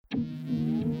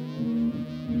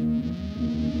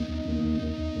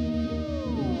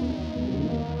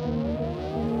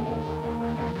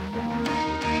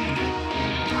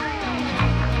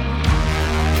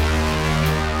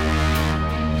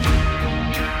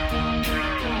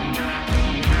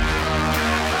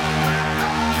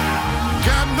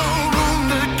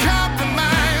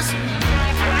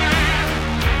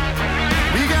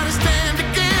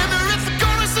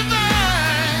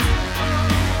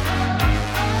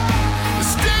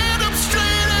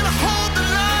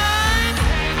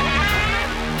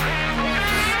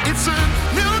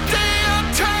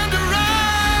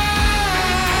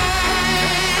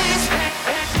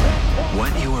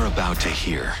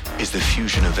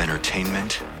fusion of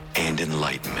entertainment and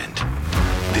enlightenment.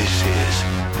 This is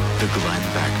the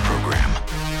Glenn Beck Program.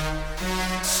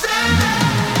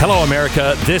 Hello,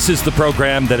 America. This is the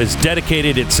program that has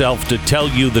dedicated itself to tell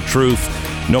you the truth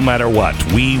no matter what.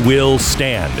 We will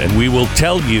stand, and we will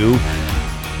tell you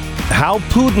how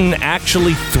Putin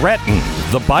actually threatened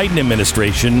the Biden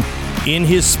administration in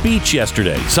his speech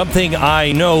yesterday. Something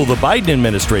I know the Biden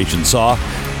administration saw,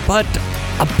 but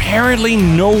apparently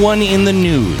no one in the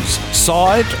news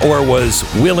saw it or was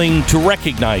willing to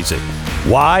recognize it.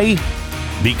 Why?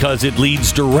 Because it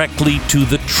leads directly to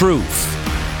the truth.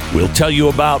 We'll tell you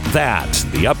about that,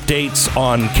 the updates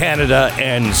on Canada,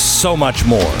 and so much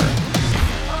more.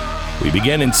 We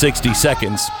begin in 60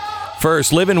 seconds.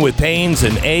 First, living with pains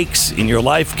and aches in your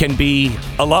life can be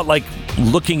a lot like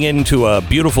looking into a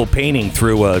beautiful painting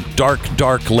through a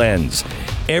dark lens.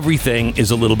 Everything is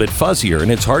a little bit fuzzier,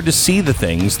 and it's hard to see the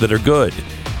things that are good.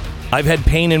 I've had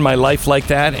pain in my life like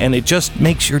that, and it just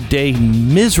makes your day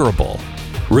miserable.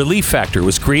 Relief Factor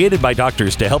was created by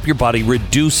doctors to help your body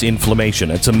reduce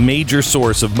inflammation. It's a major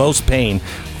source of most pain.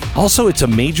 Also, it's a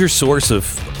major source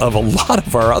of a lot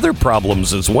of our other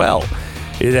problems as well.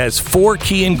 It has 4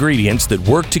 key ingredients that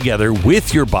work together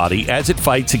with your body as it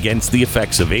fights against the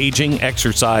effects of aging,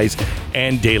 exercise,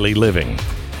 and daily living.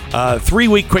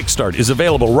 3-week quick start is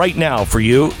available right now for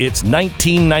you. It's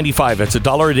 $19.95. That's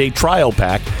 $1 a day trial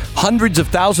pack. Hundreds of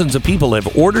thousands of people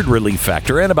have ordered Relief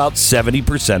Factor, and about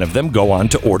 70% of them go on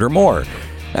to order more.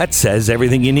 That says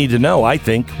everything you need to know, I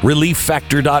think.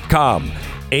 ReliefFactor.com.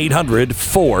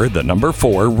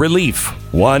 800-4-RELIEF.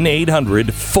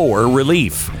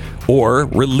 1-800-4-RELIEF. Or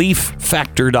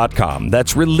ReliefFactor.com.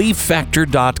 That's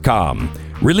ReliefFactor.com.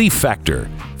 Relief Factor.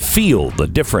 Feel the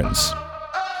difference.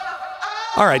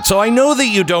 All right, so I know that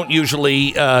you don't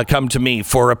usually come to me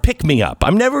for a pick-me-up.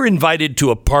 I'm never invited to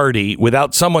a party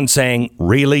without someone saying,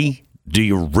 really? Do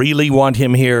you really want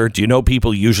him here? Do you know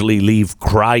people usually leave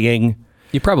crying?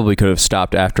 You probably could have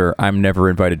stopped after I'm never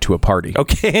invited to a party.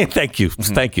 Okay, thank you.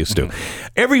 Thank you, Stu.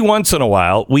 Every once in a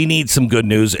while, we need some good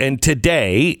news, and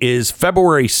today is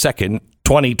February 2nd,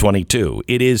 2022.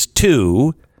 It is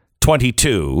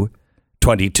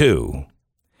 2/22/22.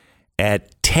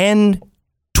 At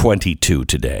 10:22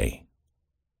 today,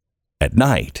 at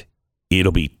night,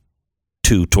 it'll be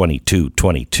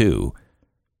 2/22/22,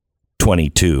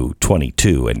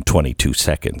 22 and 22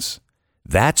 seconds.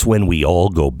 That's when we all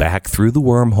go back through the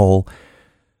wormhole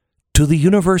to the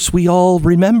universe we all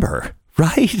remember,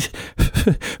 right?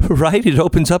 Right? It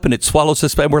opens up and it swallows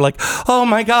us, and we're like, oh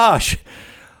my gosh.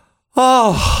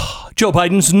 Oh, Joe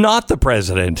Biden's not the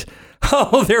president.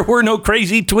 Oh, there were no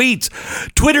crazy tweets.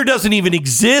 Twitter doesn't even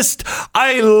exist.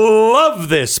 I love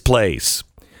this place.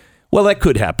 Well, that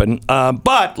could happen.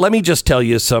 But let me just tell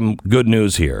you some good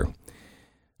news here.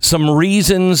 Some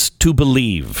reasons to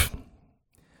believe.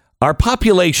 Our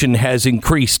population has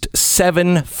increased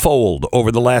 7-fold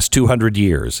over the last 200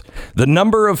 years. The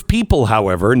number of people,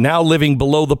 however, now living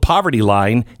below the poverty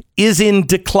line is in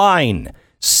decline.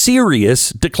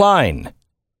 Serious decline.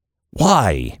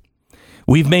 Why?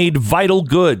 We've made vital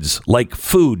goods like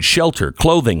food, shelter,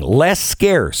 clothing less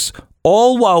scarce,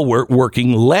 all while we're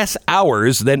working less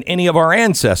hours than any of our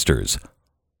ancestors.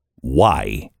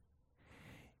 Why?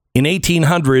 In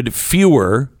 1800,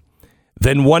 fewer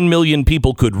than 1 million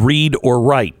people could read or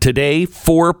write. Today,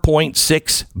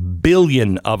 4.6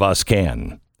 billion of us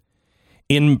can.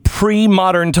 In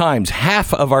pre-modern times,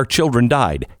 half of our children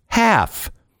died.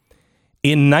 Half.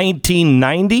 In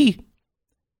 1990,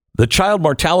 the child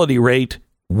mortality rate,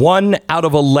 1 out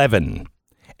of 11.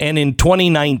 And in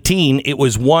 2019, it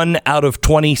was 1 out of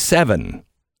 27.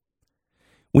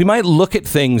 We might look at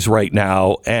things right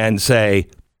now and say,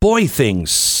 boy,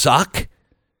 things suck.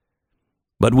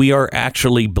 But we are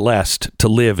actually blessed to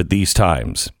live at these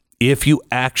times. If you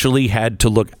actually had to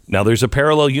look... Now, there's a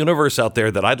parallel universe out there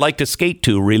that I'd like to skate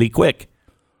to really quick.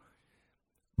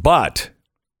 But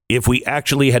if we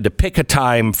actually had to pick a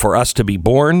time for us to be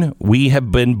born, we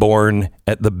have been born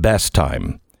at the best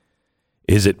time.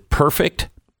 Is it perfect?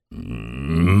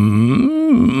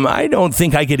 I don't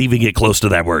think I could even get close to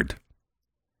that word.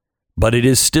 But it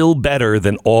is still better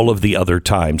than all of the other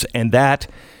times. And that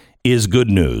is good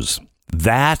news.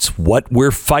 That's what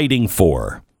we're fighting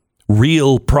for.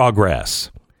 Real progress.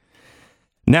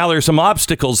 Now, there's some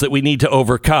obstacles that we need to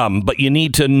overcome, but you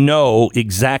need to know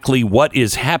exactly what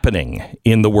is happening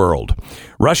in the world.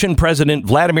 Russian President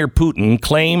Vladimir Putin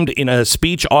claimed in a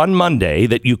speech on Monday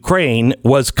that Ukraine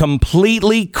was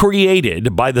completely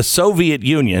created by the Soviet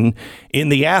Union in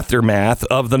the aftermath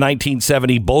of the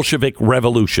 1970 Bolshevik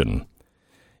Revolution.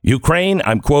 Ukraine,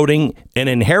 I'm quoting, an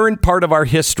inherent part of our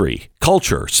history,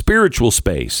 culture, spiritual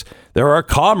space. There are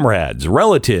comrades,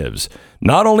 relatives,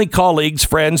 not only colleagues,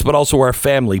 friends, but also our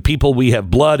family, people we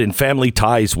have blood and family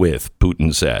ties with,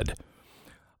 Putin said.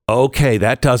 Okay,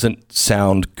 that doesn't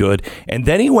sound good. And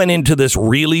then he went into this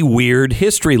really weird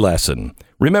history lesson.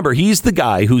 Remember, he's the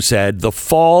guy who said the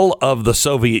fall of the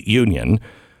Soviet Union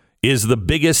is the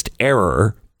biggest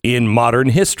error in modern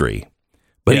history.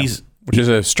 But which is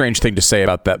a strange thing to say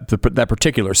about that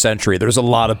particular century. There's a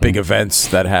lot of big events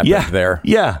that happened there.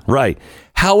 Yeah, right.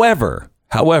 However,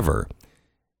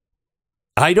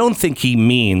 I don't think he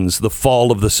means the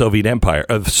fall of the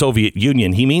Soviet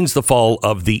Union. He means the fall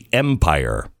of the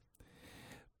empire.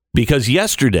 Because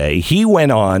yesterday he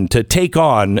went on to take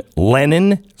on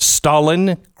Lenin,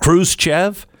 Stalin,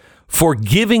 Khrushchev for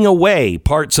giving away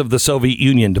parts of the Soviet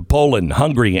Union to Poland,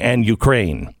 Hungary, and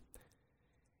Ukraine.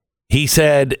 He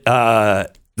said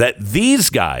that these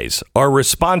guys are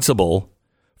responsible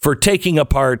for taking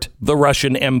apart the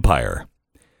Russian Empire.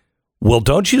 Well,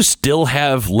 don't you still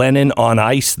have Lenin on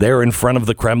ice there in front of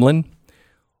the Kremlin?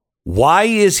 Why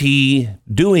is he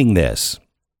doing this?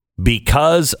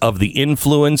 Because of the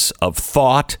influence of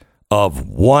thought of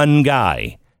one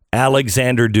guy,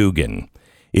 Alexander Dugin.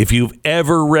 If you've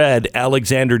ever read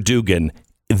Alexander Dugin,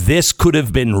 this could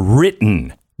have been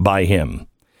written by him.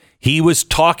 He was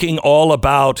talking all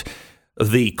about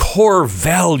the core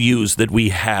values that we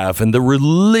have and the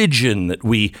religion that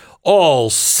we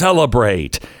all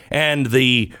celebrate and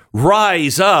the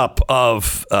rise up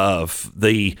of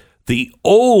the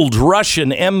old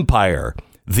Russian Empire,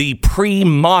 the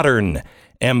pre-modern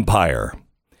empire.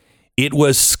 It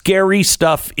was scary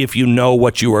stuff if you know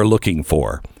what you are looking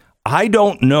for. I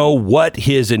don't know what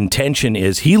his intention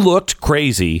is. He looked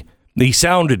crazy. He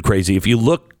sounded crazy. If you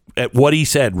look at what he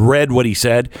said, read what he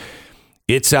said,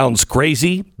 it sounds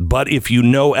crazy. But if you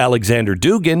know Alexander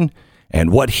Dugin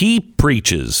and what he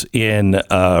preaches in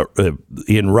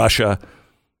Russia,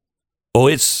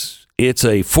 it's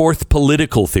a fourth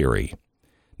political theory.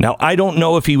 Now, I don't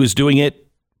know if he was doing it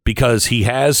because he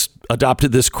has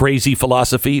adopted this crazy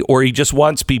philosophy or he just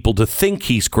wants people to think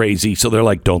he's crazy. So they're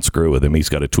like, don't screw with him. He's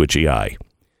got a twitchy eye.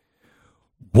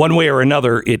 One way or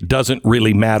another, it doesn't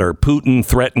really matter. Putin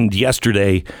threatened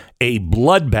yesterday a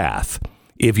bloodbath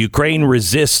if Ukraine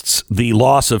resists the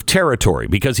loss of territory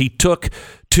because he took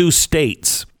 2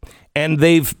 states and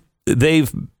they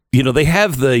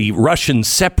have the Russian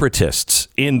separatists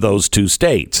in those 2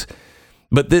 states.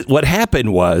 But what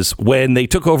happened was when they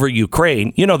took over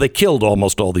Ukraine, they killed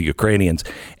almost all the Ukrainians.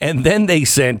 And then they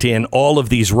sent in all of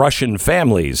these Russian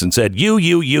families and said, you,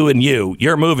 and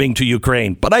you're moving to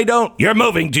Ukraine. But I don't. You're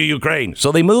moving to Ukraine.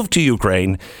 So they moved to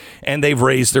Ukraine and they've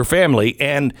raised their family.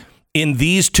 And in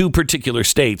these 2 particular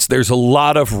states, there's a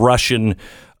lot of Russian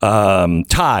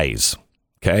ties.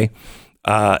 OK.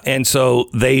 And so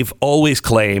they've always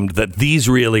claimed that these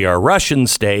really are Russian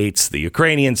states. The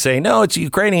Ukrainians say, no, it's a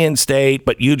Ukrainian state,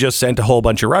 but you just sent a whole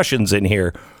bunch of Russians in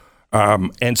here.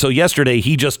 And so yesterday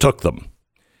he just took them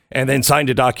and then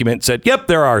signed a document and said, yep,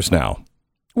 they're ours now.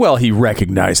 Well, he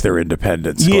recognized their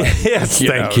independence. Yes,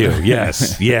 thank you.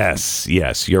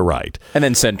 Yes, you're right. And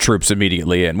then sent troops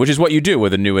immediately in, which is what you do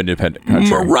with a new independent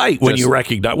country. Right, when you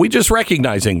recognize, we just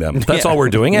recognizing them. That's all we're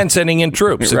doing, and sending in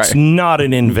troops. It's not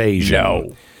an invasion.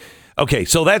 No. Okay,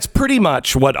 so that's pretty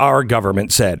much what our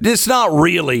government said. It's not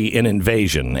really an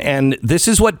invasion. And this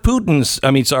is what this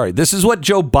is what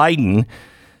Joe Biden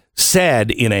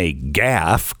said in a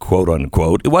gaffe, quote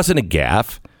unquote. It wasn't a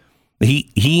gaffe.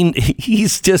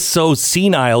 He's just so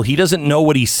senile. He doesn't know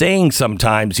what he's saying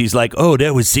sometimes. He's like, oh,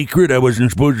 that was secret. I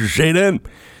wasn't supposed to say that.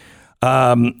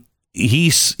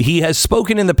 He has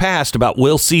spoken in the past about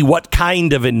we'll see what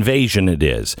kind of invasion it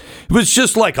is. If it's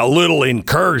just like a little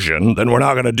incursion, then we're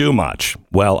not going to do much.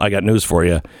 Well, I got news for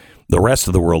you. The rest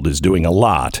of the world is doing a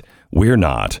lot. We're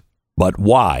not. But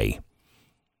why?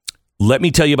 Let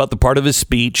me tell you about the part of his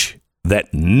speech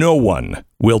that no one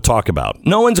will talk about.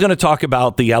 No one's going to talk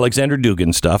about the Alexander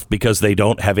Dugin stuff because they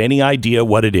don't have any idea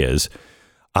what it is.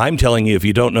 I'm telling you, if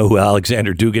you don't know who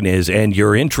Alexander Dugin is and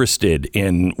you're interested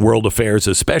in world affairs,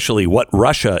 especially what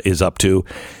Russia is up to,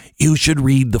 you should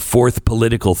read The Fourth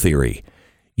Political Theory.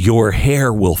 Your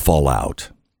hair will fall out.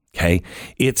 Okay?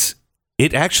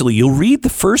 You'll read the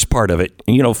first part of it,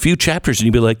 a few chapters, and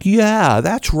you'll be like, yeah,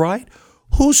 that's right.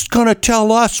 Who's going to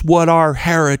tell us what our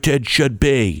heritage should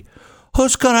be?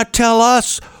 Who's going to tell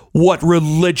us what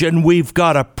religion we've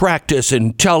got to practice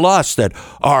and tell us that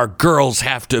our girls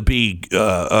have to be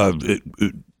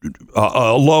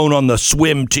alone on the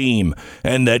swim team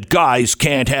and that guys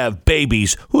can't have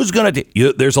babies? Who's going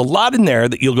to? There's a lot in there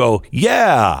that you'll go,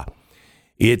 yeah.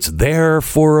 It's there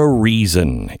for a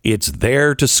reason. It's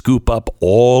there to scoop up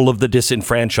all of the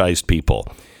disenfranchised people.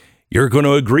 You're going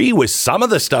to agree with some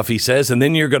of the stuff he says, and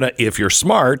then you're going to, if you're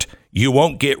smart, you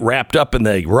won't get wrapped up in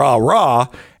the rah,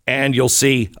 and you'll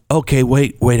see, okay,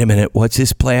 wait a minute. What's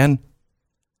his plan?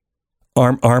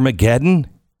 Armageddon?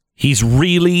 He's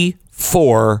really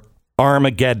for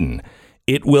Armageddon.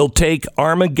 It will take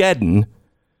Armageddon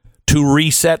to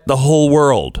reset the whole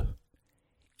world.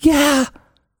 Yeah,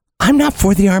 I'm not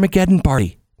for the Armageddon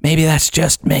party. Maybe that's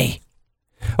just me.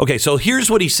 Okay, so here's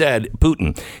what he said,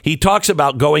 Putin. He talks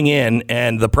about going in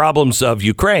and the problems of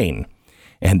Ukraine.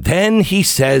 And then he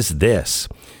says this.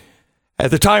 At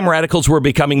the time, radicals were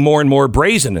becoming more and more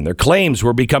brazen and their claims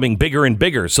were becoming bigger and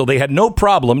bigger. So they had no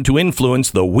problem to influence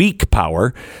the weak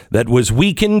power that was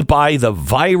weakened by the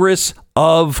virus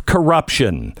of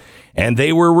corruption. And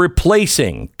they were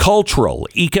replacing cultural,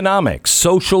 economic,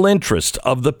 social interest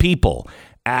of the people,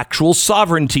 actual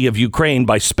sovereignty of Ukraine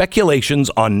by speculations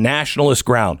on nationalist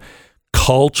ground.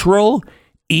 Cultural,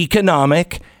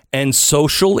 economic, and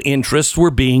social interests were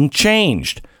being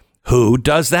changed. Who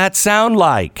does that sound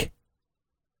like?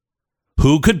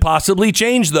 Who could possibly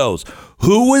change those?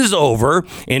 Who was over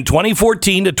in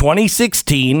 2014 to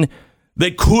 2016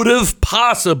 that could have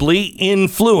possibly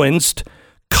influenced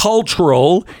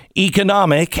cultural,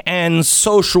 economic, and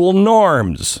social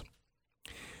norms?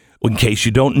 In case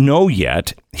you don't know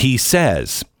yet, he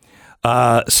says,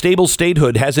 stable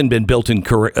statehood hasn't been built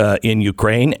in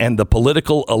Ukraine, and the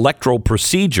political electoral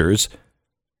procedures,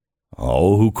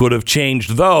 who could have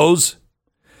changed those,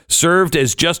 served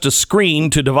as just a screen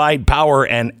to divide power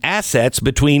and assets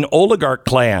between oligarch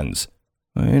clans.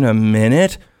 Wait a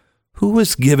minute. Who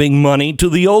was giving money to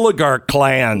the oligarch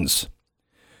clans?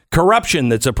 Corruption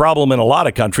that's a problem in a lot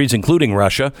of countries, including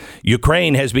Russia.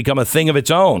 Ukraine has become a thing of its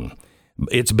own.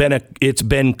 It's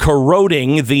been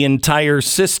corroding the entire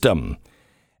system.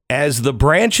 As the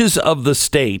branches of the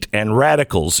state and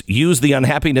radicals use the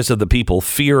unhappiness of the people,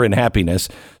 fear and happiness,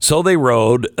 so they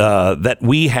rode that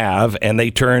we have, and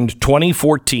they turned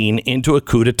 2014 into a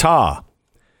coup d'etat.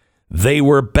 They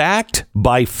were backed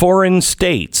by foreign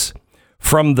states.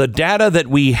 From the data that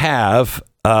we have,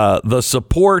 the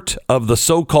support of the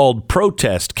so-called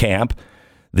protest camp,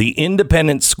 the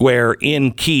Independence Square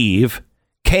in Kyiv,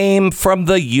 came from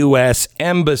the U.S.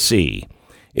 Embassy.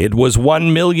 It was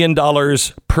 $1 million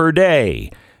per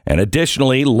day. And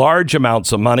additionally, large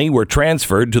amounts of money were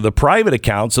transferred to the private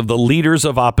accounts of the leaders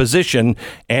of opposition.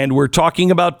 And we're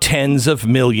talking about tens of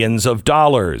millions of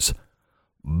dollars.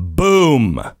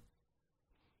 Boom.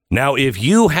 Now, if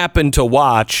you happen to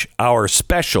watch our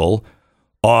special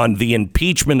on the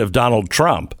impeachment of Donald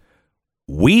Trump,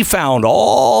 we found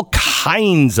all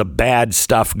kinds of bad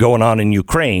stuff going on in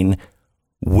Ukraine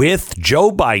with Joe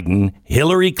Biden,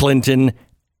 Hillary Clinton,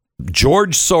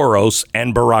 George Soros,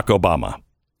 and Barack Obama.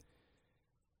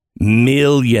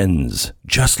 Millions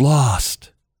just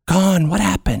lost. Gone. What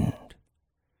happened?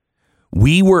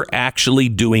 We were actually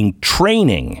doing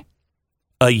training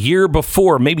a year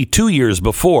before, maybe 2 years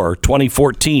before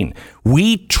 2014.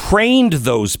 We trained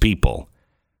those people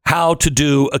how to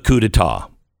do a coup d'etat.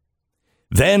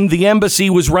 Then the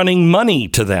embassy was running money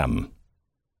to them.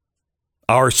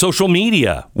 Our social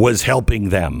media was helping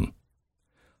them.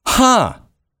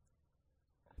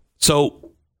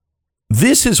 So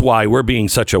this is why we're being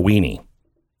such a weenie,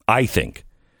 I think.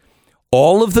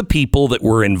 All of the people that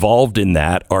were involved in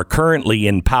that are currently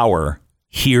in power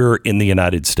here in the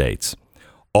United States.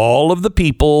 All of the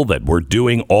people that were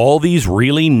doing all these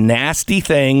really nasty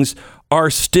things are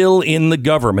still in the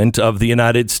government of the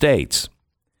United States.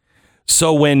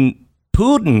 So when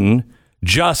Putin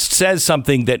just says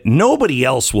something that nobody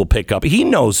else will pick up, he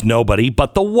knows nobody,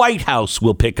 but the White House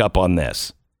will pick up on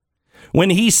this.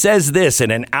 When he says this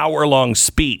in an hour-long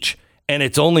speech, and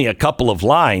it's only a couple of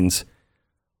lines,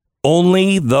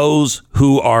 only those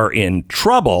who are in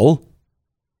trouble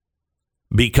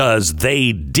because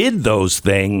they did those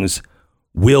things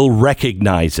will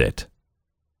recognize it.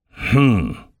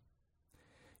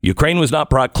 Ukraine was not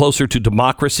brought closer to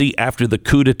democracy after the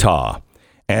coup d'etat,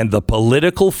 and the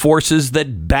political forces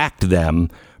that backed them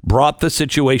brought the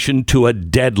situation to a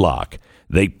deadlock.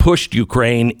 They pushed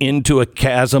Ukraine into a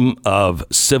chasm of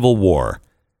civil war.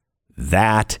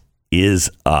 That is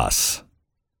us.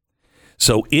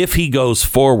 So if he goes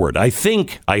forward, I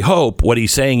hope what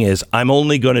he's saying is, I'm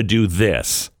only going to do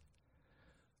this.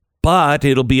 But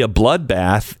it'll be a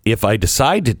bloodbath if I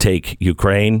decide to take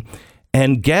Ukraine.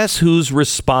 And guess who's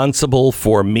responsible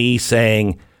for me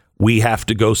saying we have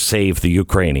to go save the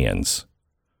Ukrainians?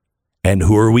 And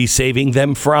who are we saving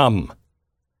them from?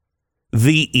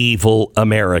 The evil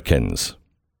Americans.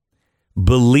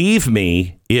 Believe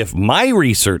me, if my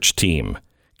research team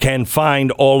can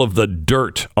find all of the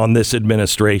dirt on this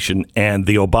administration and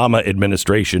the Obama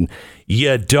administration,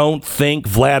 you don't think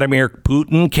Vladimir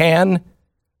Putin can?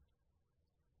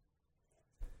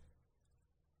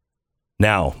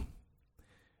 Now,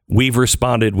 we've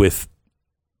responded with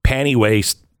panty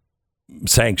waist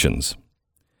sanctions.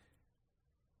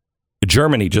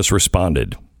 Germany just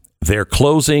responded. They're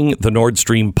closing the Nord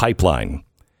Stream pipeline.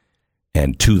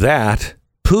 And to that,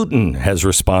 Putin has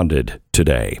responded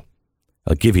today.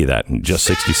 I'll give you that in just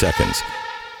 60 seconds.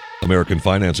 American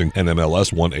Financing,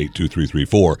 NMLS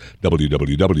 182334,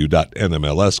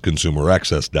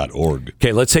 www.nmlsconsumeraccess.org.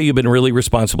 Okay, let's say you've been really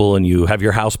responsible and you have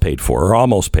your house paid for or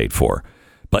almost paid for,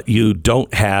 but you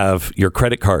don't have your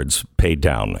credit cards paid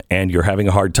down and you're having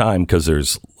a hard time because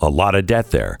there's a lot of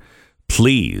debt there.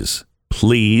 Please,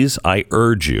 I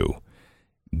urge you,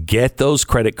 get those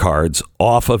credit cards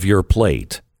off of your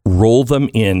plate, roll them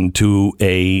into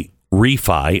a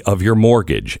refi of your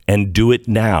mortgage and do it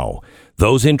now.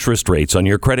 Those interest rates on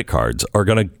your credit cards are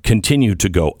going to continue to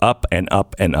go up and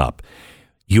up and up.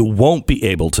 You won't be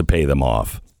able to pay them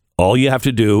off. All you have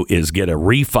to do is get a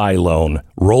refi loan,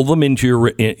 roll them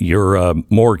into your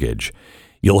mortgage.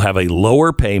 You'll have a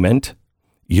lower payment.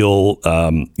 You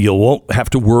won't have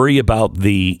to worry about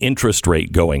the interest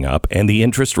rate going up, and the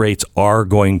interest rates are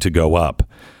going to go up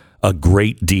a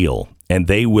great deal, and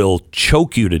they will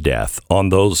choke you to death on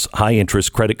those high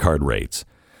interest credit card rates.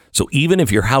 So even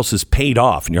if your house is paid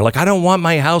off and you're like, I don't want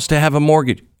my house to have a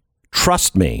mortgage,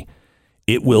 trust me,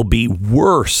 it will be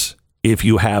worse if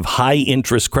you have high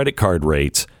interest credit card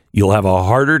rates. You'll have a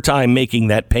harder time making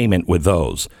that payment with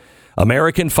those.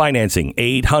 American Financing,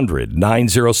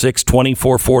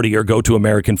 800-906-2440, or go to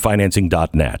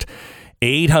AmericanFinancing.net.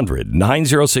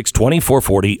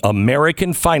 800-906-2440,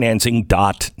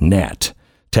 AmericanFinancing.net.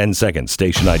 10 seconds,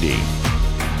 station ID.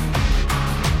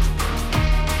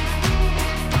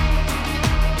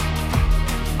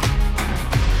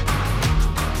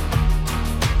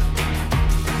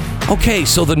 Okay,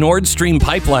 so the Nord Stream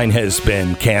pipeline has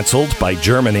been canceled by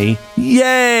Germany.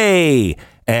 Yay!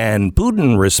 And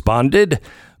Putin responded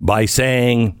by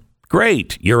saying,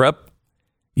 great, Europe,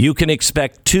 you can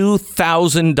expect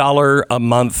 $2,000 a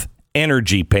month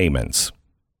energy payments.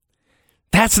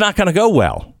 That's not going to go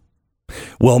well.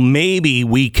 Well, maybe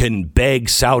we can beg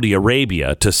Saudi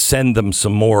Arabia to send them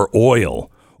some more oil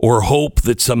or hope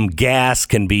that some gas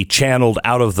can be channeled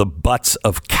out of the butts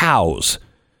of cows.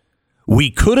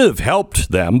 We could have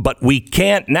helped them, but we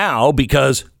can't now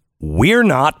because we're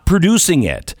not producing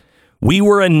it. We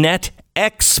were a net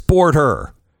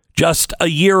exporter just a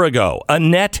year ago, a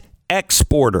net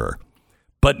exporter.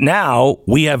 But now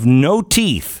we have no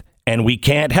teeth and we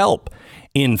can't help.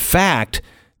 In fact,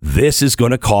 this is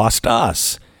going to cost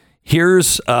us.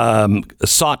 Here's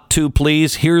SOT 2,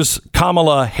 please. Here's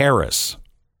Kamala Harris.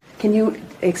 Can you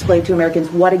explain to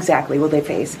Americans what exactly will they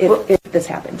face if this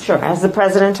happens? Sure. As the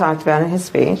president talked about in his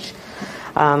speech,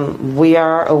 we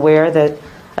are aware that,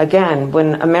 again,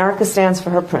 when America stands for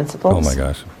her principles, oh my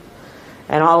gosh,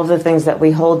 and all of the things that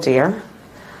we hold dear,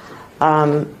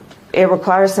 it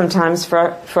requires sometimes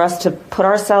for us to put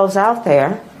ourselves out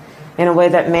there in a way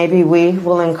that maybe we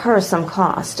will incur some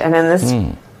cost. And in this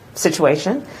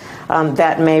situation,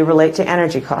 that may relate to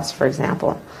energy costs, for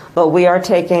example. But we are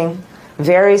taking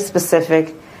very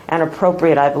specific and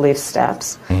appropriate, I believe,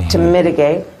 steps to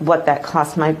mitigate what that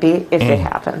cost might be if it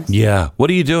happens. Yeah. What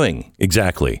are you doing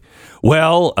exactly?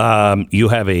 Well, you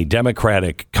have a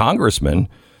Democratic congressman.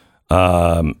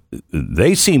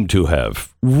 They seem to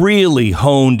have really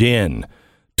honed in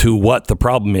to what the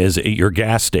problem is at your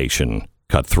gas station,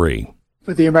 Cut 3.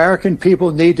 But the American people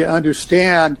need to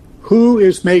understand who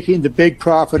is making the big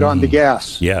profit on the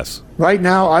gas. Yes. Right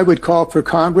now, I would call for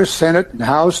Congress, Senate, and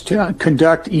House to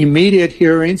conduct immediate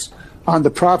hearings on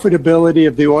the profitability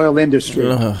of the oil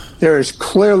industry. There is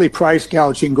clearly price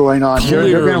gouging going on here.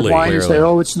 They're going to whine and say,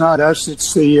 oh, it's not us,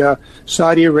 it's the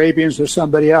Saudi Arabians or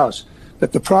somebody else.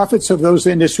 But the profits of those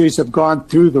industries have gone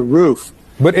through the roof.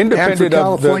 But independent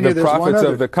of the profits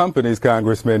of the companies,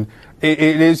 Congressman, it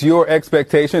is your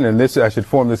expectation, and this I should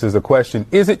form this as a question,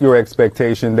 is it your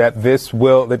expectation that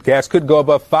that gas could go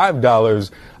above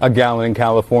 $5 a gallon in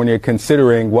California,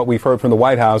 considering what we've heard from the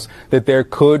White House, that there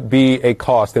could be a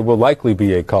cost, there will likely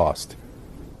be a cost?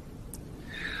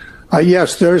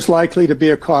 Yes, there's likely to be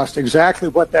a cost. Exactly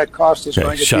what that cost is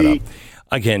going to be. Shut up.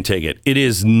 I can't take it. It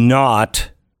is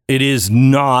not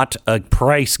a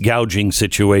price gouging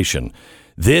situation.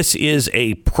 This is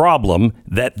a problem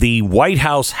that the White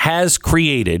House has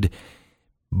created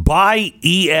by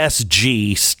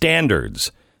ESG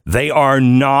standards. They are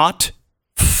not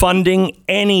funding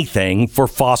anything for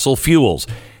fossil fuels.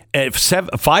 If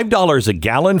 $5 a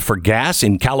gallon for gas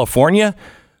in California,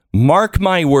 mark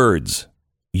my words,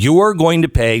 you are going to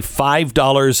pay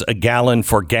 $5 a gallon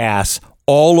for gas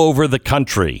all over the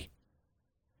country.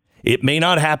 It may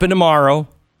not happen tomorrow,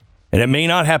 and it may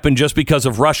not happen just because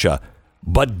of Russia,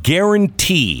 but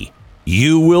guarantee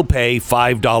you will pay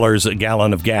 $5 a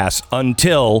gallon of gas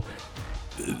until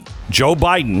Joe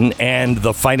Biden and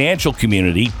the financial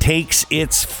community takes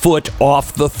its foot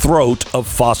off the throat of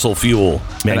fossil fuel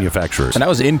manufacturers. And I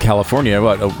was in California,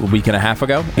 a week and a half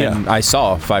ago, and I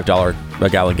saw $5 a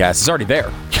gallon gas. It's already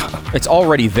there. It's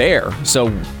already there. So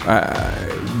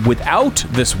without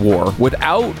this war,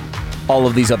 without all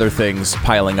of these other things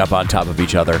piling up on top of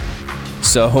each other,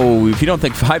 so if you don't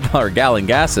think $5 a gallon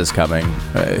gas is coming,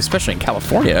 especially in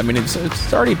California, I mean,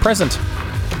 it's already present.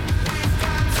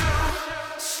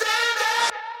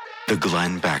 The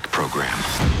Glenn Beck Program.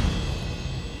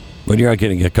 When you're out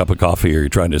getting a cup of coffee or you're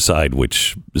trying to decide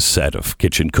which set of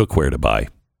kitchen cookware to buy,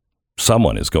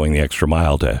 someone is going the extra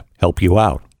mile to help you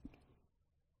out.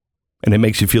 And it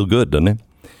makes you feel good, doesn't it?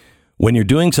 When you're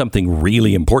doing something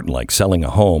really important like selling a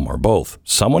home or both,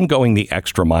 someone going the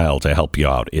extra mile to help you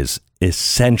out is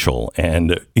essential,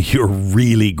 and you're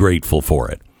really grateful for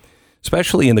it,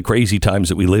 especially in the crazy times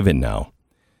that we live in now.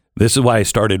 This is why I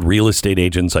started Real Estate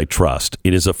Agents I Trust.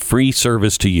 It is a free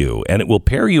service to you, and it will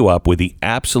pair you up with the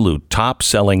absolute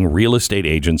top-selling real estate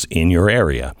agents in your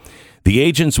area. The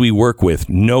agents we work with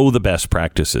know the best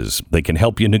practices. They can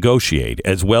help you negotiate,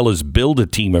 as well as build a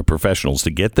team of professionals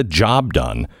to get the job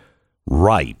done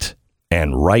right,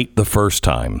 and right the first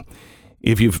time.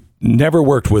 If you've never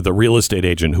worked with a real estate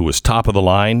agent who was top of the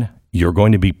line, you're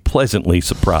going to be pleasantly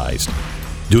surprised.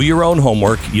 Do your own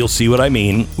homework. You'll see what I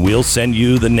mean. We'll send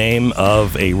you the name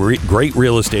of a great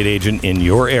real estate agent in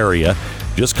your area.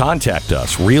 Just contact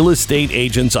us,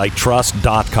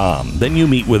 realestateagentsitrust.com. Then you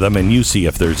meet with them and you see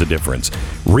if there's a difference.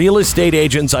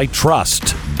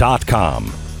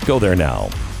 realestateagentsitrust.com. Go there now.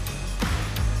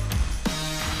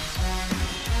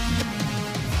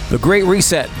 The Great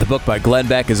Reset, the book by Glenn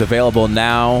Beck, is available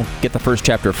now. Get the first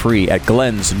chapter free at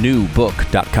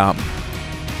glensnewbook.com.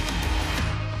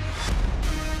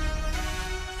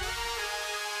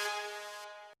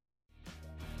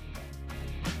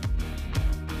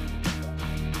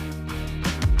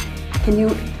 Can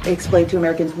you explain to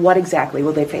Americans what exactly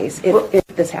will they face if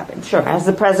this happens? Sure. As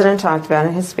the president talked about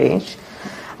in his speech,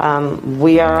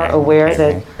 we are aware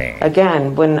that,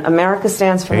 again, when America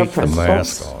stands for her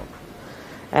principles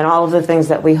and all of the things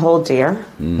that we hold dear,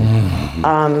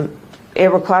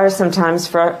 it requires sometimes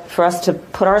for us to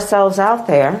put ourselves out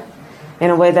there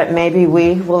in a way that maybe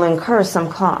we will incur some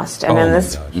cost. And in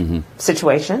this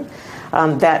situation,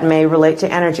 that may relate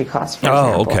to energy costs, for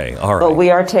example. Okay. All right. But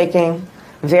we are taking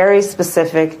very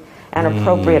specific and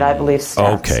appropriate, I believe,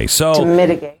 steps to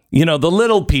mitigate. You know, the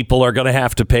little people are going to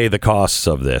have to pay the costs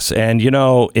of this. And, you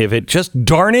know, if it just,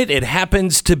 darn it, it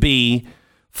happens to be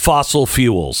fossil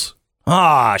fuels.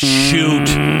 Ah,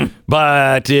 shoot.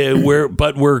 But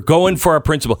we're going for our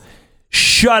principle.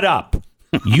 Shut up.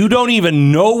 You don't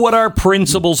even know what our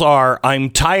principles are.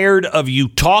 I'm tired of you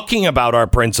talking about our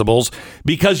principles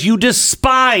because you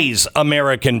despise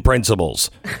American principles.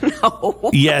 No.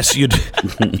 Yes, you do.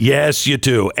 Yes, you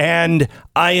do. And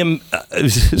I am,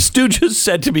 Stu just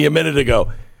said to me a minute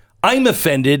ago, I'm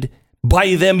offended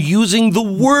by them using the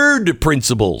word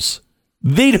principles.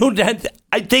 They don't have,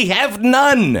 they have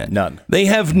none. None. They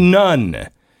have none.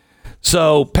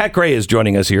 So Pat Gray is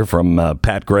joining us here from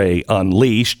Pat Gray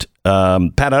Unleashed.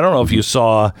 Pat, I don't know if you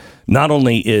saw, not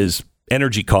only is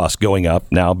energy costs going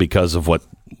up now because of what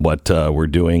we're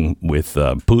doing with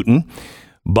Putin,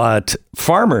 but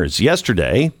farmers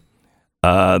yesterday,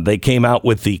 they came out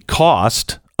with the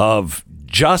cost of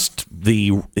just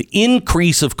the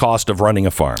increase of cost of running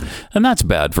a farm. And that's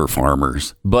bad for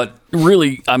farmers. But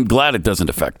really, I'm glad it doesn't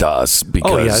affect us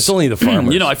because... it's only the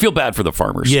farmers. You know, I feel bad for the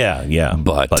farmers. Yeah.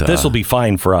 But this will be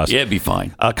fine for us. Yeah, it'd be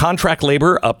fine. Contract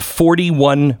labor up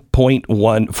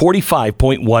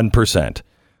 45.1%.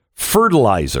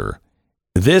 Fertilizer.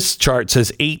 This chart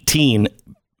says 18.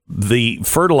 The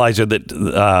fertilizer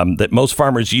that most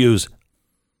farmers use,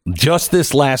 just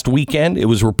this last weekend, it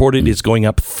was reported is going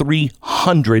up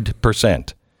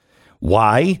 300%.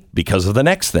 Why? Because of the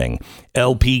next thing.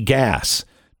 LP gas,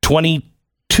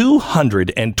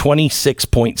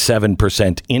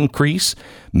 226.7% increase.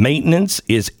 Maintenance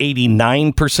is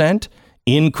 89%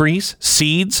 increase.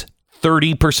 Seeds,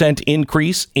 30%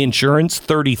 increase. Insurance,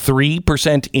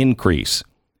 33% increase.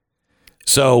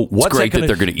 So what's it's great that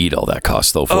they're going to eat all that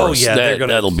cost, though, for us. Yeah,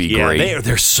 that'll be great.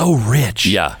 They're so rich.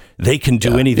 Yeah. They can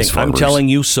do anything. I'm telling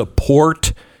you,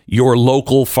 support your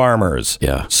local farmers.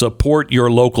 Yeah. Support your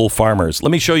local farmers.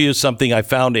 Let me show you something I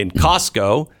found in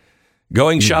Costco.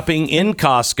 Going shopping in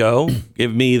Costco.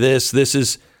 Give me this.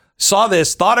 Saw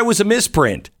this, thought it was a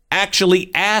misprint. Actually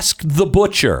asked the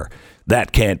butcher.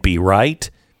 That can't be right.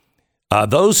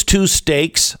 Those 2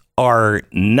 steaks are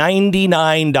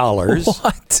 $99.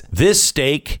 What? This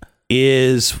steak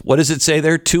is, what does it say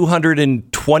there?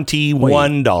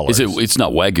 $221. It's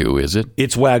not Wagyu, is it?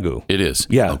 It's Wagyu. It is.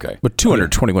 Yeah. Okay. But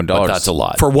 $221. But that's a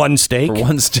lot. For one steak? For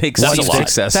one steak, That's a lot.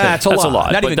 excessive. That's a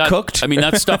lot. Not But even cooked? I mean,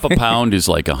 that stuff a pound is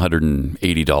like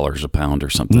 $180 a pound or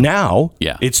something. Now,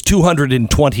 Yeah. it's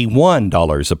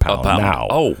 $221 a pound now.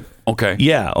 Oh, okay.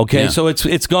 Yeah, okay. Yeah. So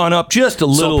it's gone up just a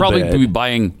little So I'll probably bit. be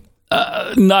buying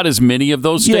not as many of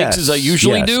those steaks as I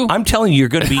usually do. I'm telling you, you're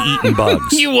going to be eating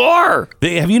bugs. You are.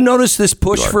 Have you noticed this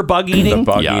push for bug eating? The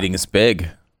bug eating is big.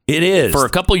 It is. For a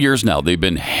couple of years now, they've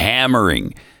been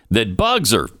hammering that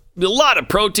bugs are a lot of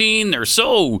protein. They're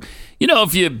so,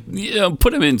 if you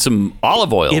put them in some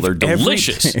olive oil, they're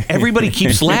delicious. Everybody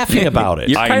keeps laughing about it.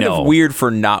 You're I kind know. of weird for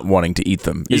not wanting to eat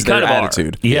them. Is You kind their of are.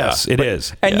 attitude. Yes, it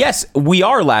is. And yes, we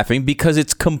are laughing because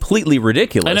it's completely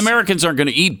ridiculous. And Americans aren't going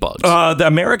to eat bugs. The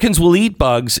Americans will eat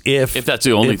bugs if that's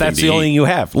the only thing to eat. you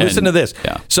have. Listen to this.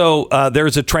 Yeah. So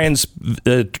there's a transition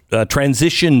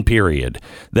period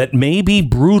that may be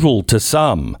brutal to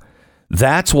some.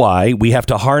 That's why we have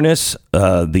to harness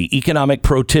the economic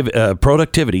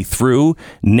productivity through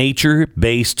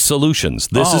nature-based solutions.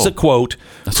 This is a quote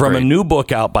from a new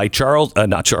book out by Klaus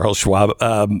Schwab.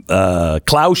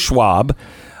 Klaus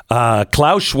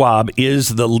Schwab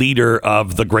is the leader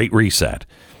of the Great Reset.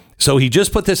 So he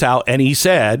just put this out, and he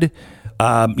said,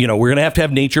 we're going to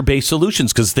have nature-based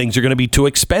solutions because things are going to be too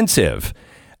expensive.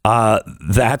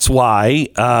 That's why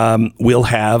we'll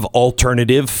have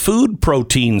alternative food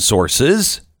protein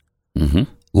sources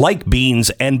like beans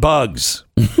and bugs.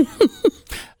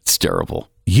 It's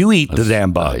terrible. You eat the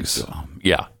damn bugs.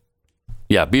 Yeah.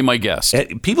 Yeah, be my guest.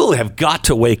 People have got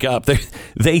to wake up.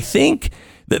 They think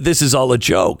that this is all a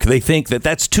joke. They think that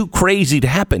that's too crazy to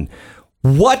happen.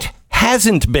 What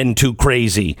hasn't been too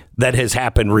crazy that has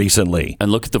happened recently?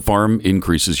 And look at the farm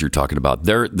increases you're talking about.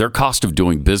 Their cost of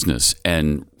doing business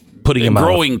and putting them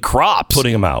growing out. Crops.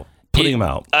 Putting them out.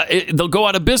 They'll go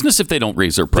out of business if they don't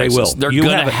raise their prices. They will. They're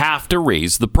going to have to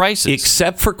raise the prices.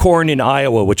 Except for corn in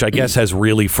Iowa, which I guess has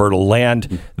really fertile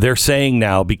land. They're saying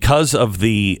now, because of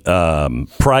the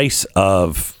price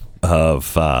of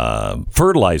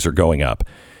fertilizer going up,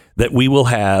 that we will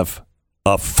have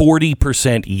a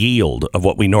 40% yield of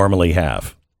what we normally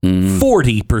have.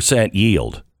 40%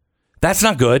 yield. That's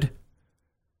not good.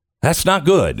 That's not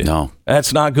good. No.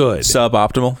 That's not good.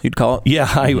 Suboptimal, you'd call it? Yeah,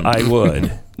 I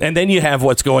would. And then you have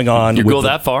what's going on. You go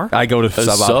that far? I go to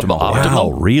suboptimal. Wow,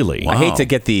 really? I hate to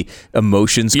get the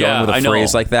emotions going with a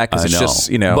phrase like that because it's just,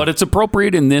 But it's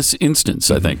appropriate in this instance,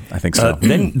 I think. I think so.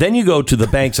 Then you go to the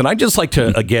banks, and I'd just like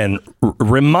to, again,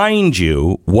 remind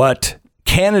you what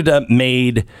Canada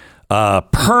made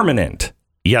permanent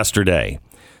yesterday.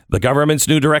 The government's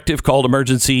new directive called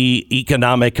Emergency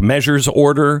Economic Measures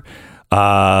Order.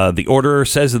 The order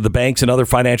says that the banks and other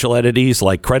financial entities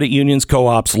like credit unions,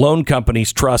 co-ops, loan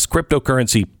companies, trusts,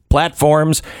 cryptocurrency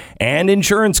platforms, and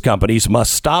insurance companies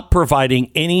must stop providing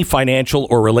any financial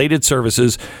or related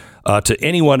services to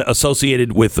anyone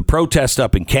associated with the protest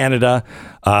up in Canada.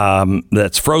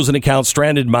 That's frozen accounts,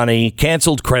 stranded money,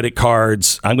 canceled credit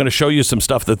cards. I'm going to show you some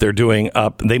stuff that they're doing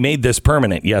up. They made this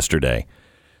permanent yesterday.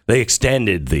 They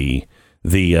extended the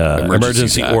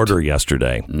emergency order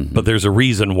yesterday, but there's a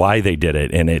reason why they did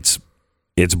it, and it's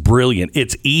brilliant.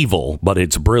 It's evil, but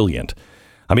it's brilliant.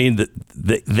 I mean,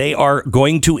 they are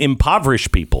going to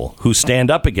impoverish people who stand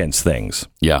up against things.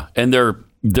 Yeah, and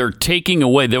they're taking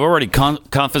away. They've already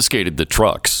confiscated the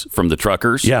trucks from the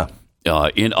truckers. Yeah.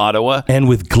 In Ottawa, and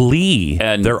with glee,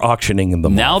 and they're auctioning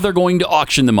them. Now they're going to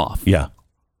auction them off. Yeah.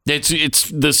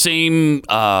 It's the same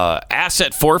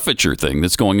asset forfeiture thing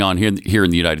that's going on here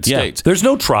in the United States. There's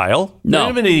no trial. No. There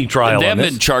haven't been any trial. They haven't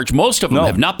been charged. Most of them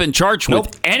have not been charged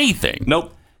with anything.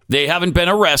 Nope. They haven't been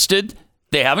arrested.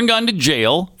 They haven't gone to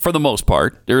jail for the most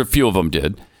part. There are a few of them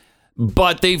did,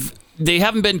 but they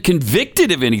haven't been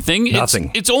convicted of anything. Nothing.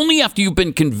 It's only after you've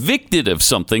been convicted of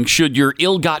something should your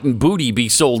ill-gotten booty be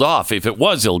sold off if it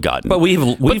was ill-gotten. But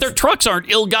but their trucks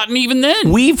aren't ill-gotten even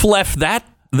then. We've left that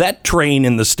train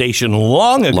in the station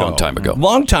long ago.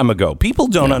 Long time ago. People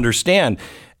don't understand.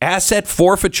 Asset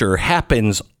forfeiture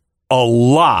happens a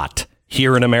lot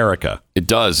here in America. It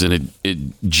does, and it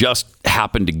just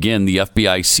happened again. The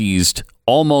FBI seized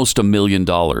almost $1 million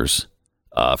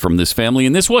from this family,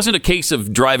 and this wasn't a case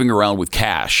of driving around with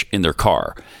cash in their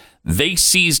car. They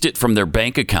seized it from their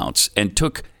bank accounts and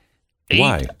took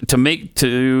Why? To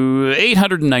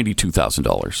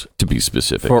 $892,000 to be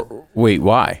specific. Wait,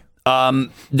 why?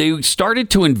 They started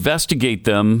to investigate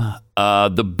them.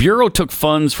 The Bureau took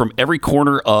funds from every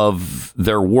corner of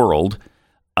their world,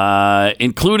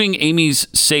 including Amy's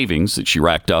savings that she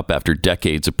racked up after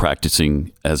decades of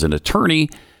practicing as an attorney.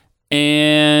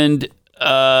 And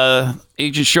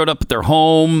agents showed up at their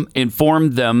home,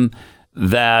 informed them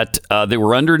that they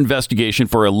were under investigation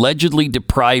for allegedly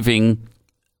depriving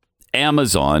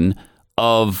Amazon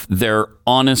of their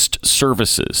honest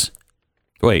services.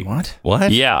 Wait,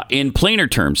 what? Yeah. In plainer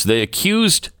terms, they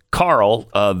accused Carl,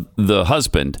 the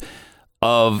husband,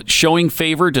 of showing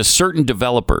favor to certain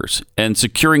developers and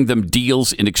securing them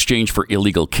deals in exchange for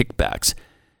illegal kickbacks.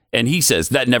 And he says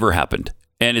that never happened.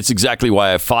 And it's exactly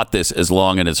why I fought this as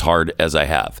long and as hard as I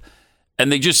have.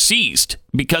 And they just seized,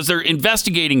 because they're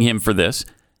investigating him for this,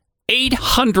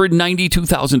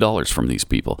 $892,000 from these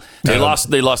people. They lost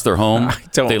their home.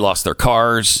 They lost their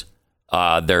cars.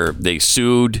 They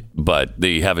sued, but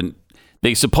they haven't.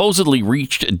 They supposedly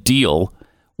reached a deal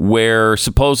where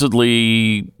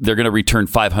supposedly they're going to return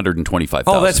 $525,000.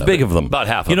 Oh, that's big of them. About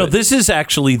half of it. This is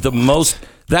actually the most.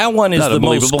 That one is the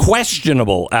most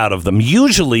questionable out of them.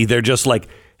 Usually, they're just like,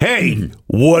 "Hey,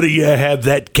 what do you have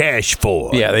that cash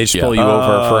for?" Yeah, they just pull you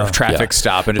over for a traffic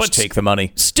stop and just take the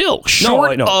money. Still,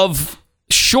 short of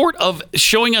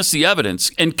showing us the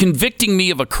evidence and convicting me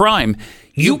of a crime,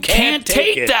 you can't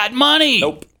take that money.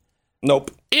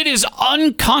 Nope. It is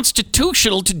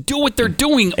unconstitutional to do what they're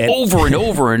doing over and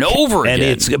over and over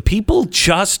again. And people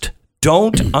just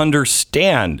don't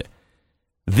understand.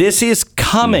 This is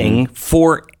coming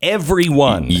for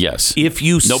everyone. Yes.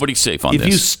 Nobody's safe on this. If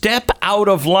you step out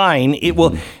of line, it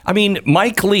will. I mean,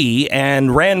 Mike Lee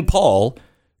and Rand Paul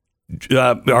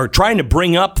are trying to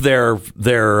bring up their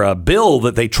bill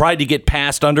that they tried to get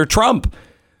passed under Trump.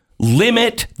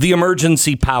 Limit the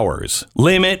emergency powers.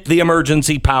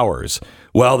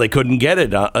 Well, they couldn't get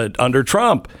it under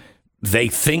Trump. They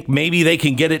think maybe they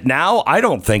can get it now. I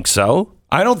don't think so.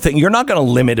 I don't think you're not going to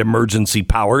limit emergency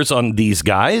powers on these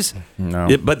guys.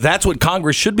 No. But that's what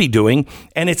Congress should be doing.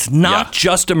 And it's not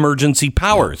just emergency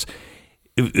powers.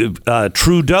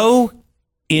 Trudeau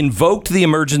invoked the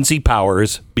emergency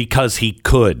powers because he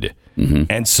could. Mm-hmm.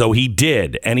 And so he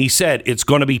did. And he said it's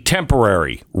going to be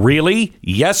temporary. Really?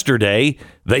 Yesterday,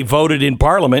 they voted in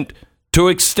Parliament to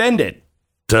extend it,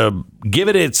 to give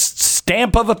it its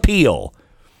stamp of appeal.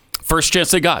 First chance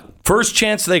they got.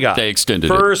 They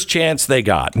extended it. First chance they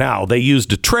got. Now, they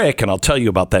used a trick, and I'll tell you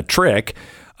about that trick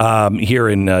here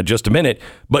in just a minute.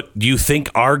 But do you think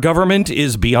our government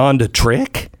is beyond a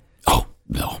trick? Oh,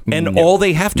 no. And all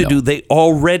they have to do,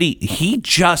 he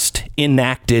just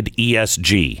enacted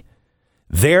ESG.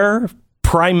 Their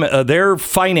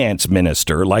finance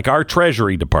minister, like our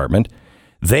Treasury Department,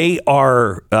 they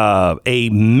are a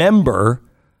member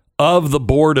of the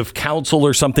board of counsel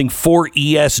or something for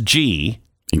ESG.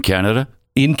 In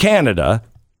Canada.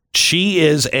 She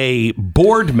is a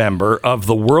board member of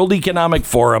the World Economic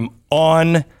Forum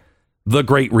on the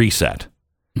Great Reset.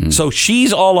 Mm. So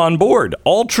she's all on board.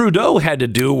 All Trudeau had to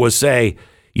do was say,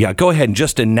 yeah, go ahead and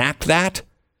just enact that.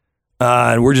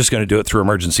 And we're just going to do it through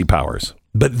emergency powers.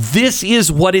 But this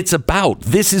is what it's about.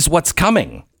 This is what's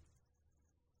coming.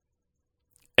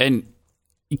 And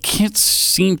you can't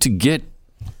seem to get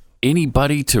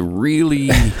anybody to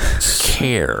really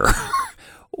care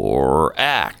or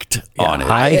act on it.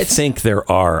 I think there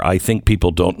are. I think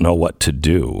people don't know what to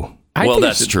do.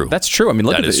 That's true. That's true. I mean,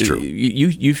 look, that is true.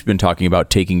 You've been talking about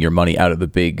taking your money out of the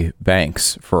big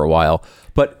banks for a while,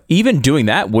 but even doing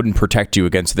that wouldn't protect you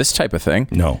against this type of thing.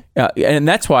 No. And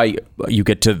that's why you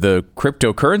get to the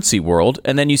cryptocurrency world,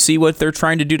 and then you see what they're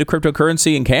trying to do to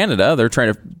cryptocurrency in Canada. They're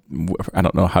trying to, I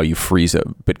don't know how you freeze a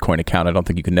Bitcoin account. I don't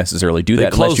think you can necessarily do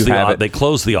that unless you have it. They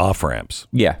close the off-ramps.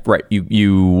 Yeah, right.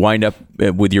 You wind up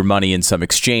with your money in some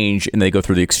exchange, and they go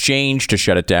through the exchange to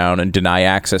shut it down and deny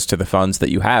access to the funds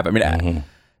that you have. I mean,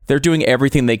 they're doing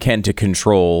everything they can to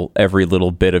control every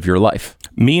little bit of your life.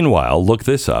 Meanwhile, look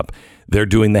this up. They're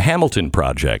doing the Hamilton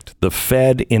Project. The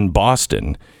Fed in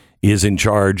Boston is in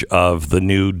charge of the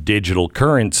new digital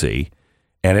currency,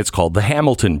 and it's called the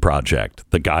Hamilton Project.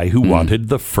 The guy who wanted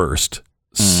the first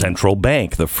central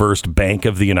bank, the first bank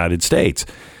of the United States.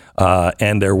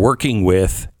 And they're working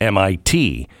with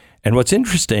MIT. And what's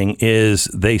interesting is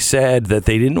they said that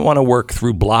they didn't want to work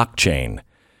through blockchain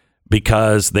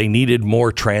because they needed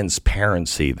more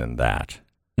transparency than that.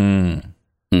 I'm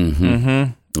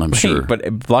sure. But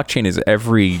blockchain is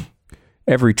every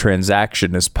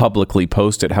transaction is publicly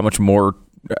posted. How much more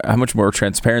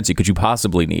transparency could you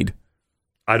possibly need?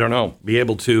 I don't know. Be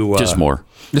able to just more.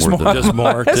 Just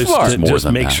more.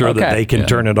 Just make sure that they can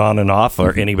turn it on and off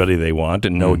for anybody they want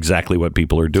and know exactly what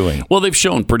people are doing. Well, they've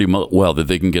shown pretty well that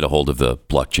they can get a hold of the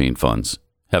blockchain funds,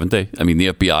 haven't they? I mean, the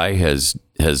FBI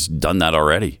has done that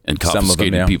already and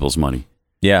confiscated people's money.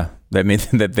 Yeah, that means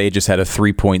that they just had a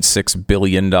 $3.6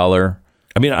 billion. I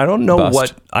mean, I don't know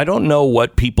bust.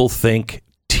 what people think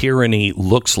tyranny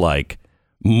looks like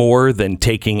more than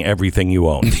taking everything you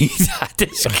own.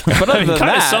 But other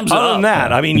than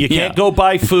that, I mean, you can't go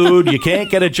buy food, you can't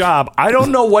get a job. I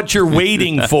don't know what you're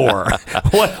waiting for.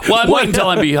 I'm waiting until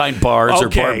I'm behind bars or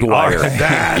barbed wire.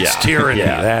 That's tyranny.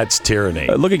 Yeah. That's tyranny.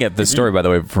 Looking at this story, by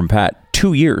the way, from Pat,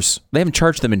 2 years. They haven't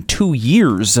charged them in 2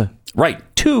 years. Right.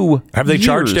 2 Have they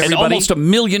charged years. everybody? And almost $1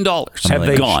 million.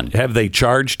 Have they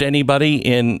charged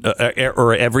anybody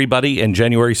or everybody in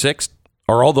January 6th?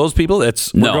 Are all those people? We're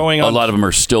going on. A lot of them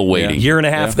are still waiting. A year and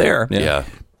a half there. Yeah.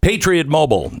 Patriot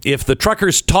Mobile. If the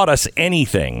truckers taught us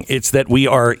anything, it's that we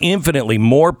are infinitely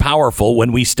more powerful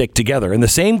when we stick together. And the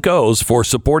same goes for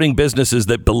supporting businesses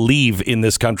that believe in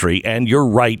this country and your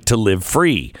right to live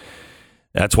free.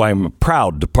 That's why I'm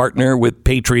proud to partner with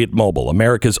Patriot Mobile,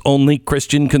 America's only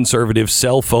Christian conservative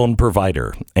cell phone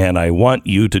provider. And I want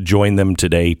you to join them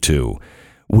today, too.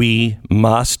 We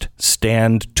must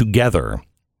stand together.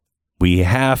 We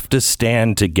have to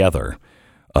stand together,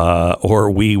 or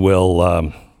we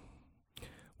will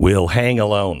we'll hang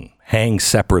alone, hang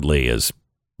separately, as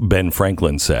Ben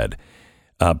Franklin said.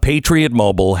 Patriot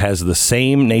Mobile has the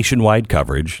same nationwide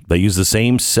coverage. They use the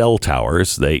same cell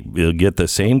towers. You'll get the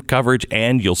same coverage,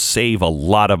 and you'll save a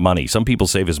lot of money. Some people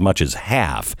save as much as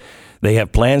half. They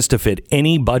have plans to fit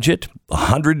any budget,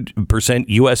 100%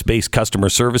 U.S.-based customer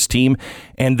service team,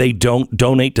 and they don't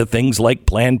donate to things like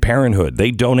Planned Parenthood.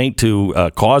 They donate to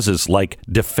causes like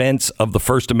defense of the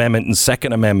First Amendment and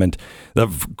Second Amendment.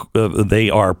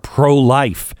 They are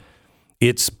pro-life.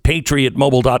 It's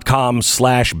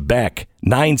patriotmobile.com/Beck,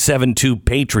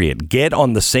 972-PATRIOT. Get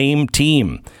on the same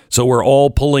team so we're all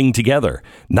pulling together.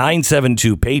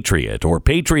 972-PATRIOT or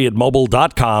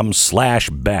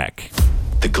patriotmobile.com/Beck.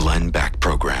 The Glenn Beck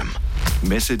Program.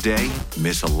 Miss a day,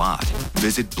 miss a lot.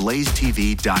 Visit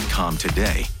blazetv.com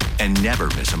today and never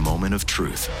miss a moment of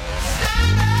truth.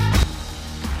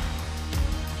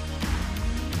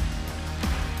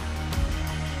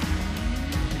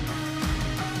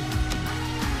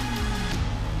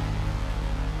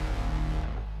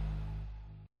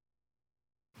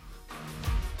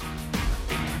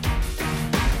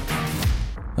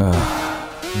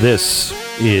 This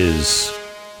is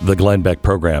the Glenn Beck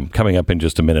Program. Coming up in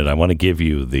just a minute, I want to give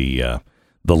you the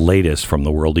latest from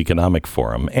the World Economic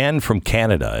Forum and from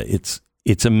Canada. It's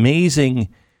amazing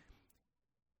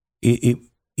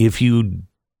if you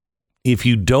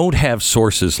don't have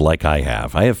sources like I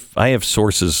have. I have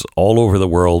sources all over the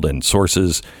world and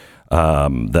sources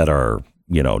that are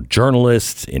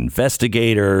journalists,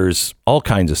 investigators, all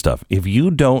kinds of stuff. If you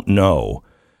don't know.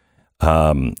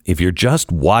 If you're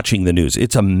just watching the news,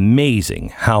 it's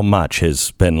amazing how much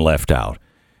has been left out.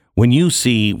 When you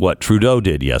see what Trudeau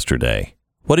did yesterday,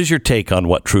 what is your take on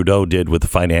what Trudeau did with the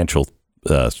financial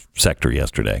sector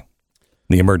yesterday?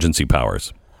 The emergency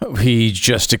powers. He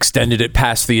just extended it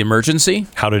past the emergency.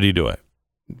 How did he do it?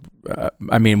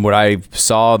 I mean, what I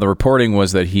saw the reporting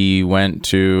was that he went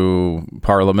to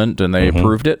Parliament and they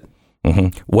approved it. Mm-hmm.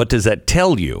 What does that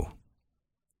tell you?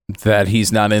 That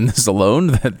he's not in this alone,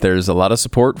 that there's a lot of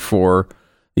support for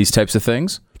these types of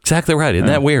things. Exactly right. Isn't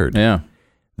that weird? Yeah.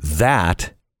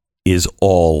 That is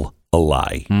all a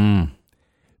lie.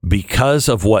 Because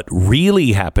of what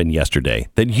really happened yesterday,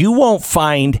 that you won't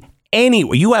find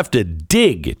anywhere. You have to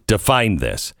dig to find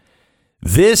this.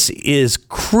 This is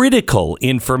critical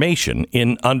information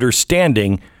in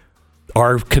understanding,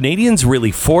 are Canadians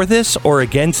really for this or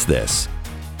against this?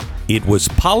 It was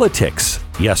politics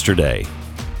yesterday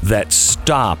that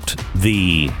stopped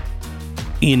the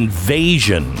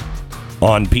invasion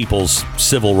on people's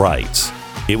civil rights.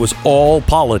 It was all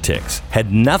politics,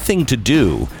 had nothing to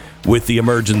do with the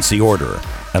emergency order.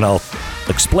 And I'll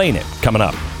explain it coming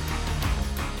up.